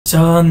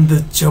Chand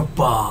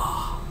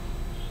Chuppa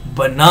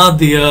by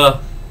Nadia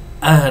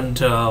and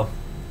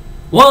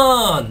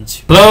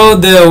Wanz. Hello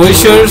there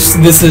wishers,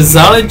 this is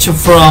RH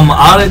from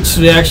RH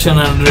Reaction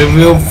and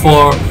Review.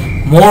 For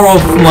more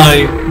of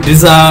my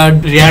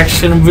desired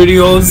reaction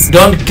videos,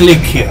 don't click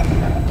here.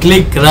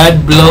 Click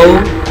right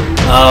below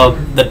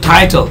the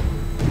title.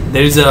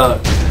 There is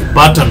a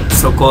button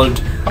so called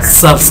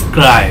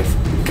subscribe.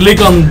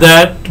 Click on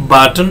that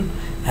button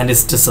and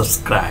stay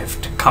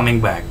subscribed. Coming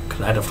back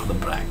right after the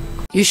break.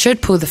 You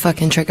should pull the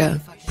fucking trigger.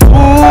 Pull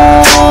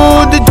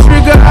the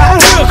trigger.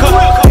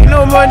 Ain't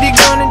nobody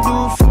gonna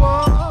do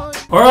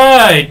for.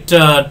 Alright,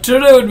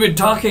 today we'll be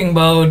talking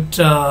about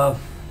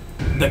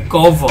the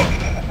cover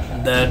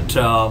that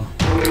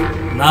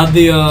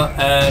Nadia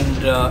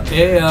and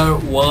A R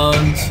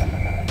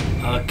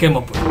Wanz came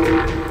up with.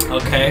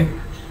 Okay.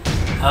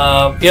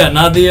 Yeah,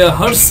 Nadia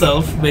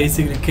herself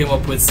basically came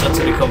up with such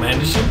a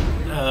recommendation,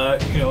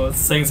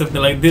 saying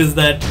something like this,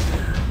 that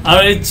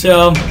RH,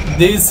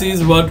 this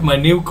is what my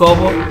new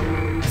cover,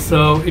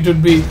 so it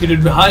would be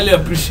highly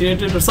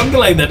appreciated, or something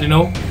like that,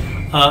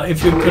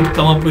 if you could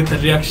come up with a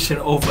reaction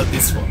over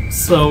this one.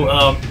 So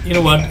you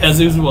know what, as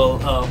usual,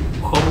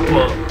 hope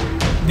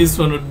this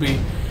one would be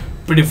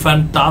pretty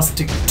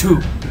fantastic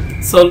too.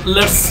 So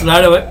let's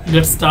right away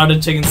get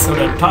started checking this out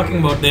and talking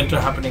about the intro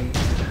happening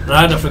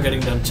right after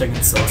getting done checking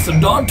this out. So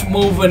don't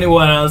move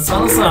anywhere else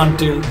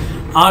until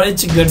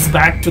RH gets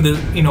back to the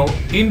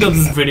end of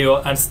this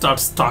video and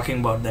starts talking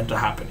about the intro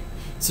happening.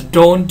 So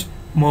don't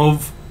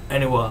move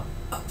anywhere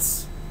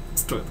else.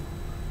 Let's do it.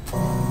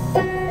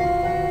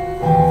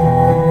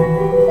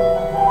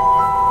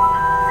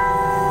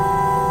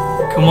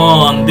 Come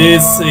on,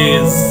 this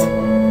is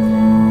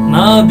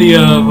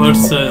Nadia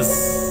versus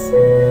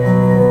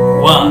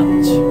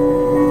Wanz.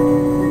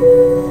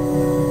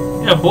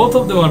 Yeah, both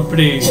of them are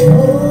pretty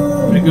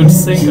good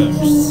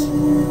singers.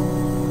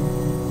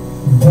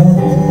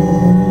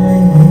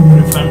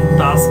 Pretty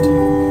fantastic.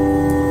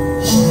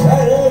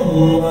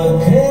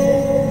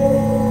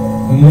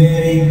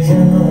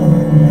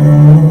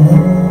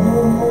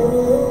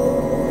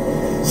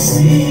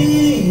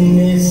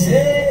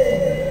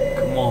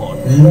 Come on.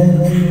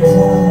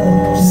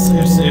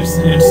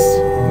 It's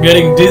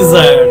getting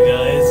desired,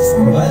 guys.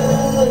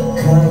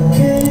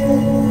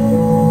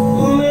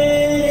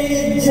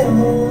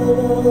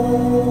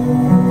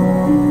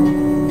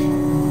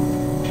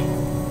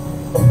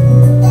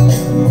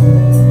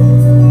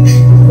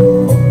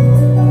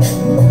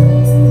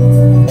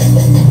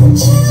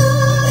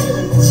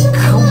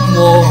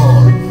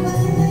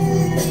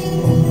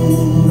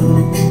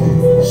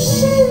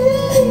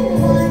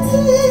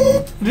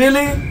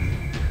 Really?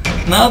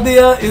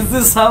 Nadia, is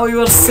this how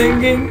you are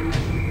singing?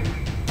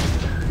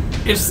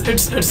 It's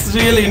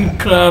really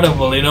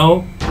incredible,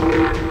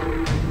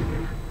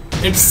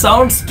 It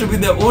sounds to be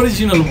the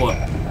original one.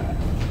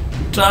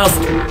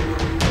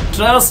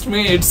 Trust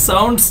me, it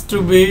sounds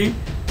to be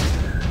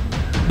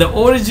the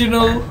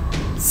original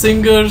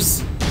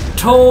singer's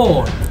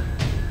tone.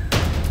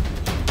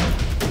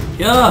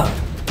 Yeah.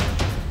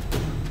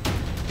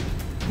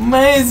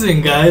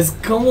 Amazing, guys,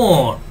 come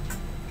on.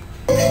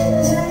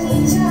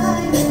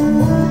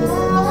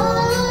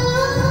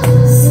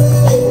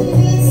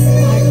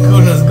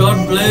 God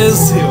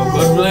bless you.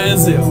 God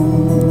bless you.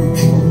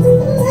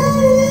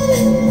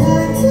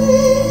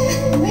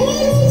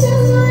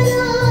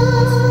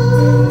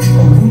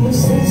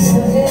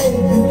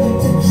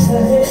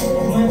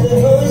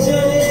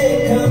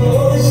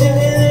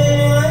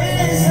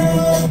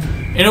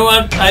 You know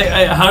what?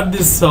 I heard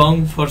this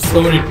song for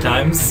so many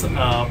times.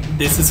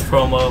 This is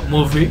from a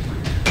movie,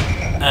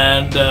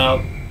 and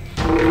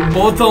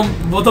both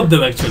of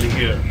them actually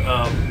here.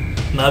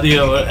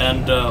 Nadia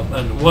and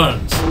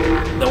Wanz,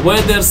 the way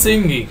they're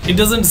singing, it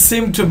doesn't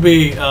seem to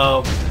be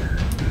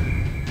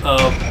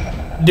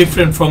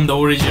different from the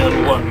original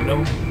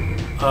one.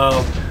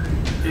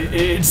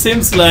 It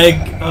seems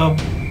like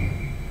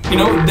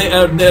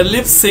they're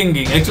lip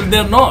singing. Actually,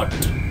 they're not.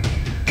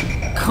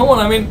 Come on,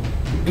 I mean,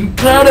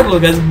 incredible,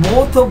 guys.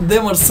 Both of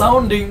them are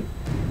sounding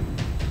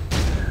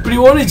pretty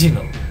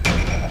original.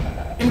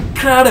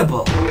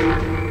 Incredible.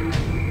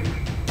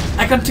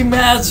 I can't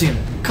imagine.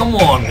 Come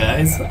on,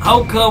 guys,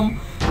 how come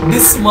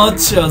this much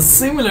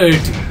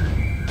similarity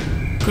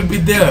could be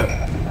there?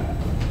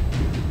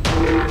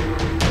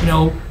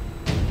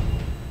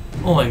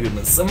 Oh my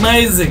goodness,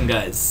 amazing,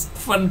 guys,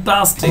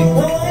 fantastic.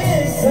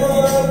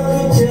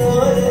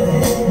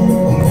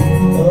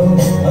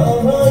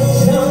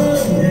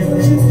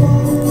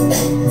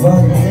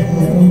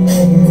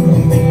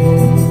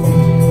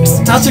 It's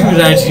touching me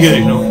right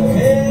here,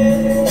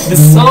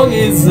 This song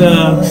is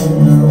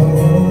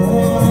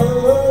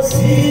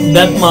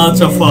that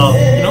much of a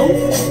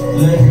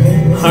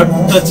heart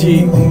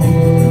touchy,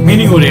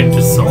 meaning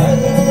oriented song.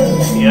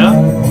 Yeah.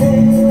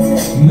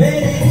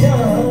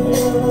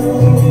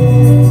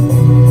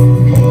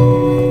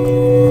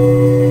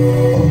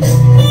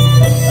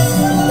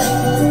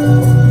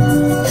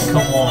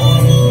 Come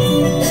on.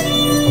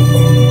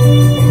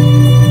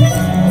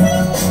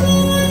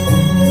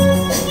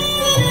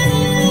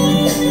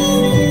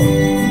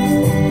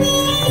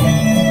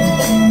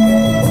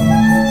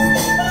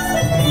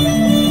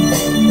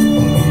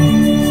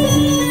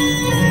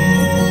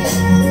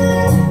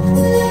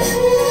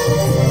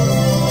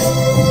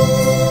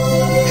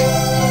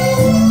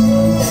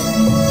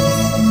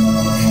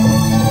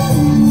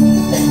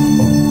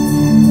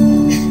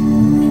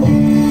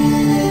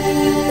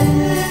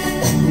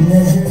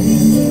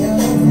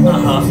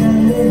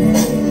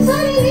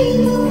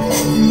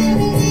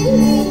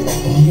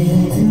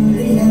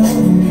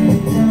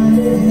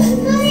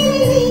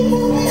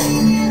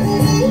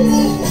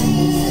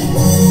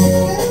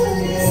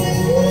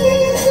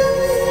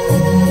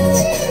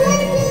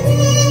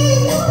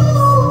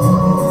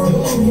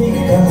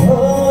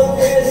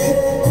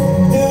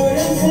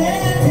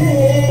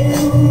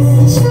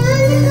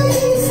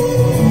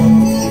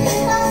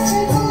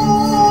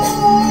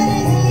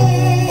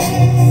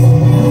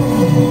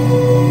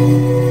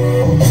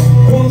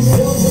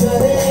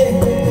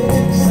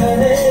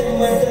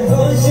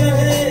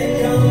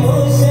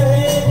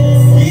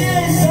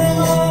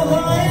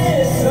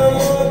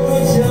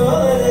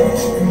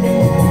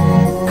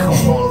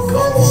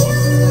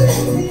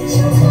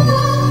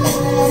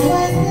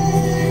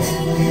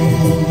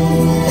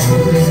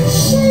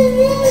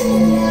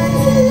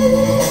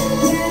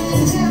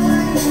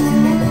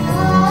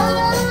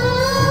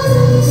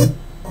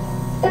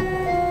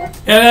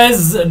 Yeah,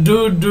 guys,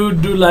 do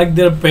like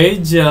their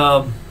page,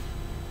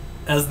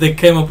 as they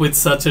came up with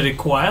such a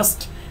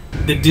request.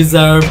 They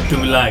deserve to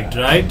be liked,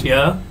 right?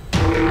 Yeah.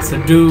 So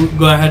do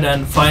go ahead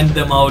and find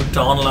them out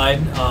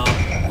online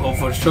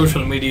over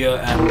social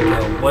media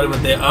and whatever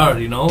they are,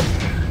 you know,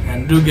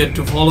 and do get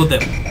to follow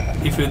them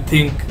if you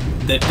think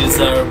they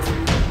deserve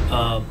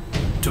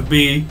to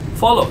be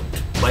followed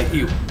by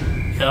you.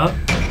 Yeah,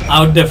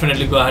 I would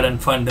definitely go ahead and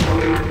find them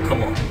out.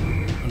 Come on,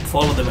 and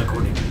follow them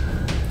accordingly.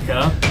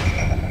 Yeah,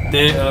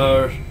 they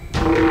are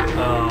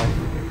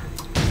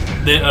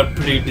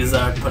pretty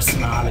desired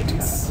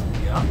personalities.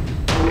 Yeah,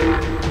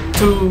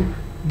 two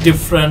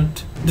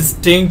different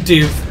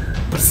distinctive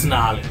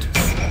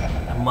personalities,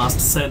 I must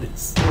say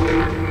this.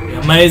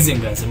 Amazing,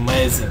 guys,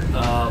 amazing.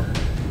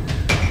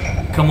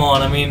 Come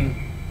on, I mean,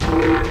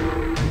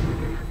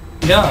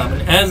 yeah, I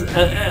mean,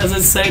 as I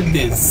said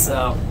this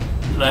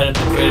right at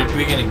the very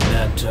beginning,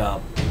 that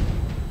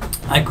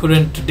I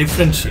couldn't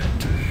differentiate.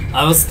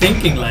 I was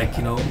thinking, like,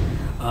 you know,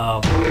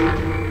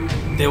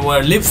 they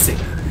were lip sync.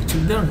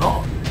 Actually, they're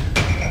not.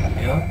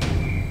 Yeah,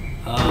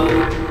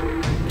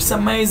 it's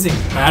amazing.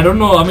 I don't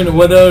know, I mean,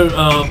 whether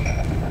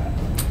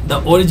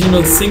the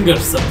original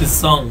singers of this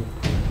song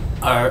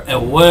are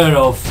aware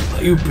of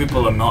you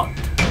people or not.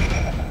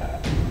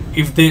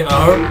 If they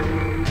are,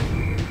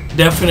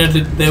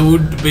 definitely they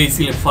would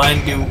basically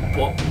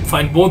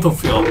find both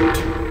of you out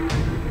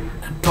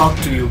and talk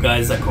to you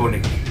guys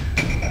accordingly.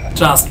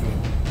 Trust me,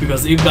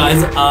 because you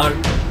guys are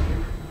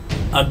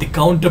the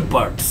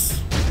counterparts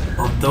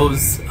of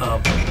those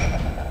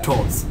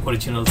tones,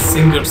 original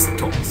singers'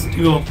 tones. Do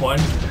you have a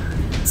point?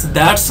 So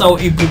that's how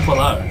you people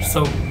are.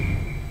 So,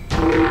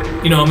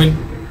 you know, I mean,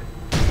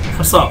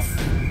 hats off.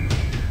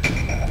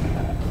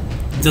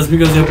 Just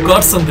because you've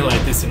got something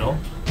like this, you know,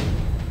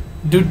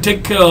 do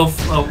take care of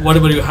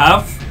whatever you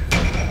have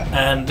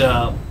and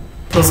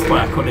prosper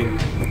accordingly.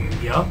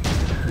 Yeah,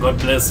 God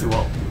bless you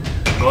all.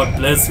 God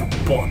bless you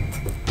both.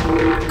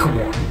 Come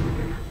on,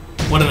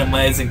 what an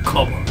amazing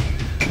cover.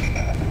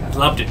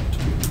 Loved it,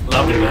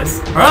 guys.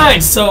 All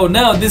right, so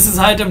now this is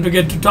high time to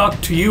get to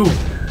talk to you.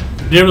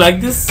 Do you like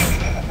this?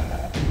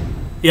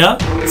 Yeah.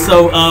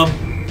 So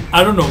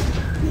I don't know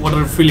what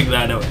are you feeling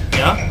right away.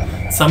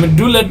 Yeah. So I mean,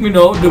 do let me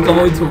know. Do come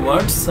up with your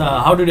words.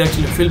 How did you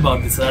actually feel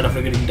about this right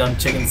after getting done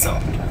checking this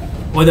out?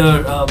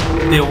 Whether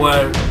they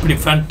were pretty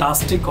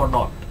fantastic or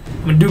not.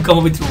 I mean, do come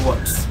up with your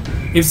words.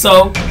 If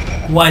so,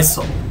 why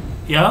so?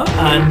 Yeah.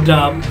 And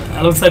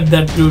alongside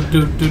that, do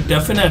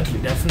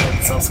definitely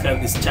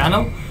subscribe this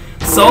channel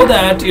so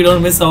that you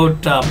don't miss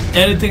out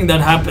anything that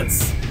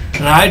happens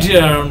right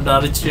here on the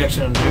Rich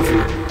Reaction and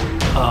Review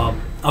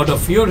out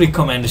of your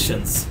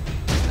recommendations.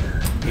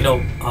 You know,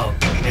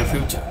 near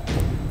future.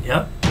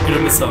 Yeah. You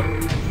don't miss out.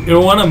 You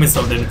don't want to miss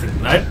out anything,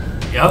 right?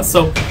 Yeah,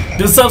 so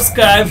do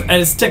subscribe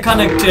and stay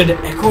connected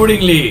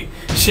accordingly,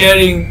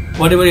 sharing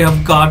whatever you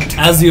have got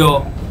as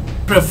your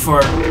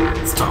preferred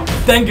stuff.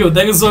 Thank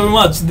you so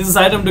much. This is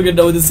item to get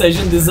done with this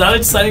session. This is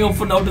Alex signing off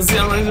for now to see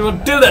you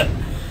around. Till then,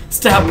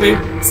 stay happy,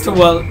 stay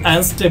well,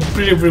 and stay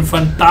pretty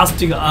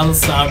fantastic.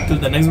 Alisah till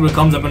the next video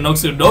comes up and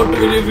knocks your door to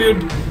be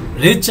reviewed,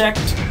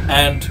 rechecked,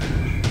 and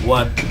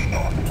what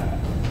not.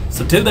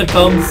 So till that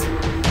comes,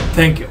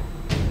 thank you.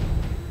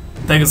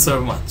 Thank you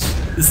so much.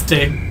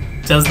 Stay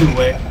just the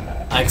way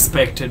I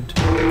expected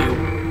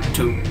you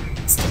to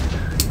stay.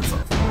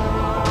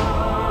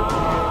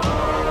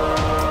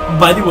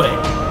 By the way,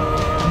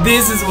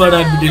 this is what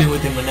I'll be dealing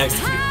with in the next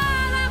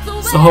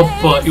video. So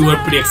hope you were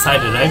pretty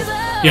excited, right?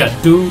 Yeah,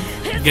 do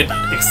get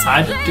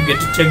excited to get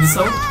to check this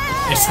out.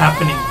 It's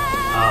happening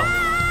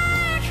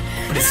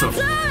pretty soon.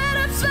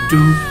 So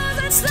do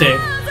stay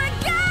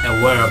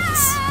aware of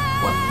this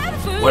one.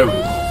 Where we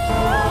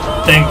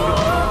go. Thank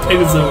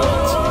you so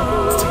much.